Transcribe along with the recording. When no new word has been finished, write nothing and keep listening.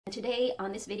Today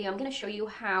on this video, I'm going to show you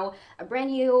how a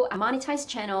brand new monetized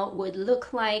channel would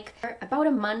look like about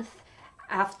a month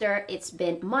after it's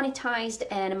been monetized.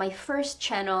 And my first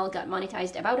channel got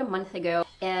monetized about a month ago,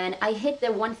 and I hit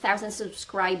the 1,000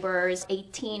 subscribers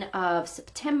 18th of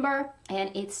September,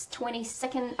 and it's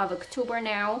 22nd of October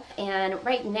now. And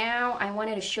right now I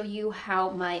wanted to show you how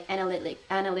my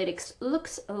analytics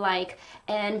looks like.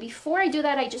 And before I do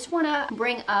that, I just want to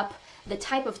bring up the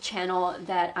type of channel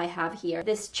that I have here.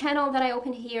 This channel that I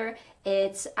opened here,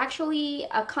 it's actually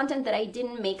a content that I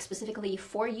didn't make specifically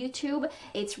for YouTube.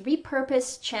 It's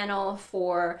repurposed channel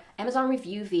for Amazon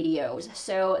review videos.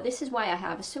 So this is why I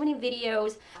have so many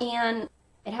videos, and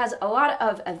it has a lot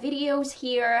of videos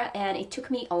here, and it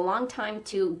took me a long time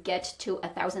to get to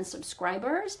 1,000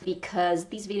 subscribers because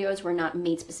these videos were not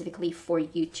made specifically for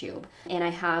YouTube. And I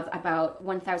have about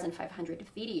 1,500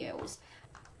 videos.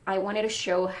 I wanted to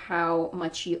show how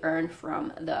much you earn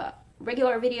from the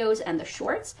regular videos and the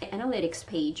shorts. Analytics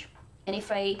page. And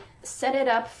if I set it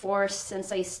up for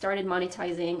since I started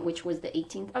monetizing, which was the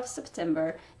 18th of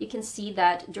September, you can see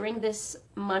that during this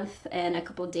month and a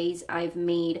couple of days, I've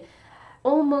made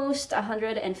almost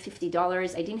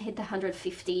 $150. I didn't hit the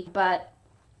 150, but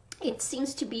it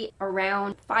seems to be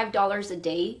around $5 a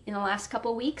day in the last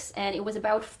couple of weeks, and it was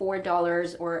about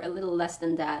 $4 or a little less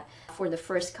than that for the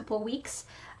first couple of weeks.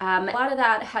 A lot of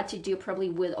that had to do probably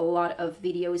with a lot of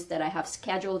videos that I have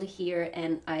scheduled here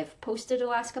and I've posted the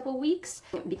last couple of weeks,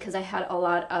 because I had a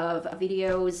lot of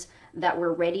videos that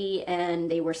were ready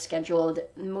and they were scheduled.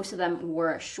 Most of them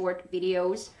were short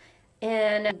videos.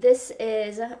 And this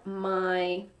is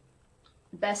my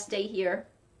best day here.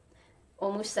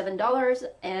 Almost $7,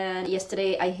 and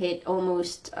yesterday I hit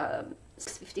almost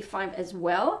 $6.55 as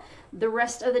well. The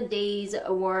rest of the days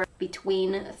were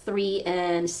between 3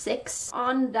 and 6.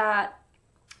 On that,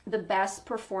 the best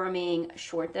performing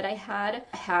short that I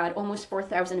had almost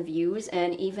 4,000 views,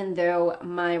 and even though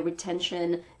my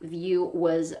retention view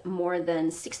was more than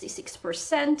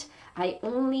 66%, I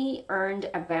only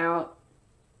earned about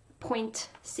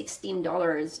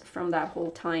 $0.16 from that whole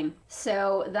time.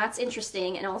 So that's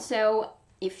interesting. And also,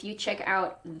 if you check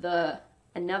out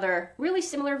another really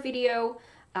similar video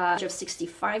of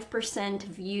 65%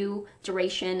 view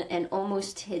duration and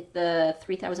almost hit the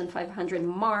 3,500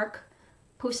 mark,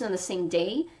 posted on the same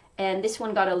day, and this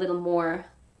one got a little more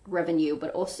revenue, but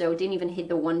also didn't even hit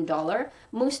the $1.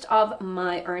 Most of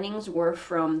my earnings were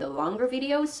from the longer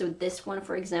videos. So this one,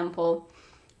 for example,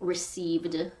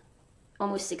 received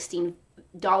almost $16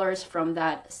 from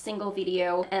that single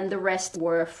video, and the rest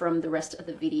were from the rest of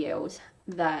the videos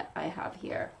that I have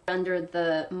here. Under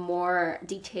the more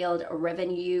detailed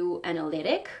revenue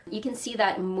analytic, you can see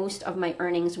that most of my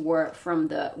earnings were from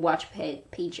the watch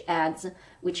page ads,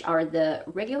 which are the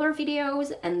regular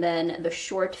videos, and then the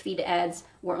short feed ads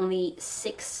were only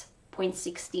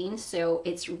 6.16, so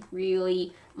it's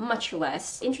really much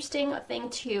less. Interesting thing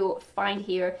to find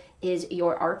here is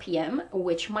your RPM,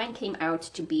 which mine came out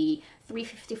to be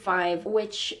 355,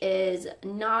 which is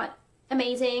not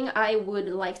amazing. I would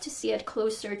like to see it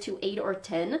closer to 8 or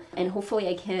 10, and hopefully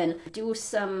I can do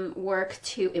some work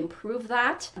to improve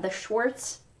that. The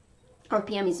shorts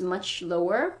RPM is much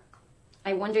lower.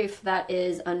 I wonder if that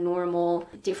is a normal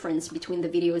difference between the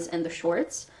videos and the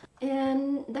shorts.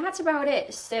 And that's about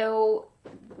it. So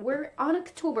we're on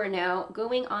October now,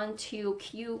 going on to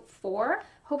Q4.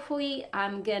 Hopefully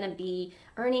I'm gonna be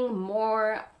earning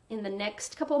more in the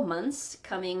next couple months,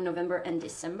 coming November and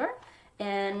December.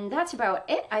 And that's about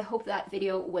it. I hope that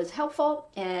video was helpful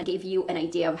and gave you an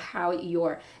idea of how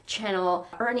your channel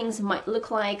earnings might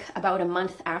look like about a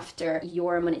month after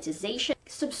your monetization.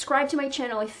 Subscribe to my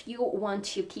channel if you want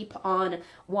to keep on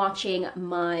watching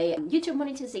my YouTube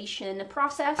monetization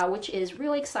process, which is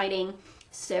really exciting.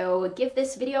 So give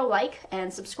this video a like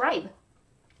and subscribe.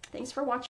 Thanks for watching.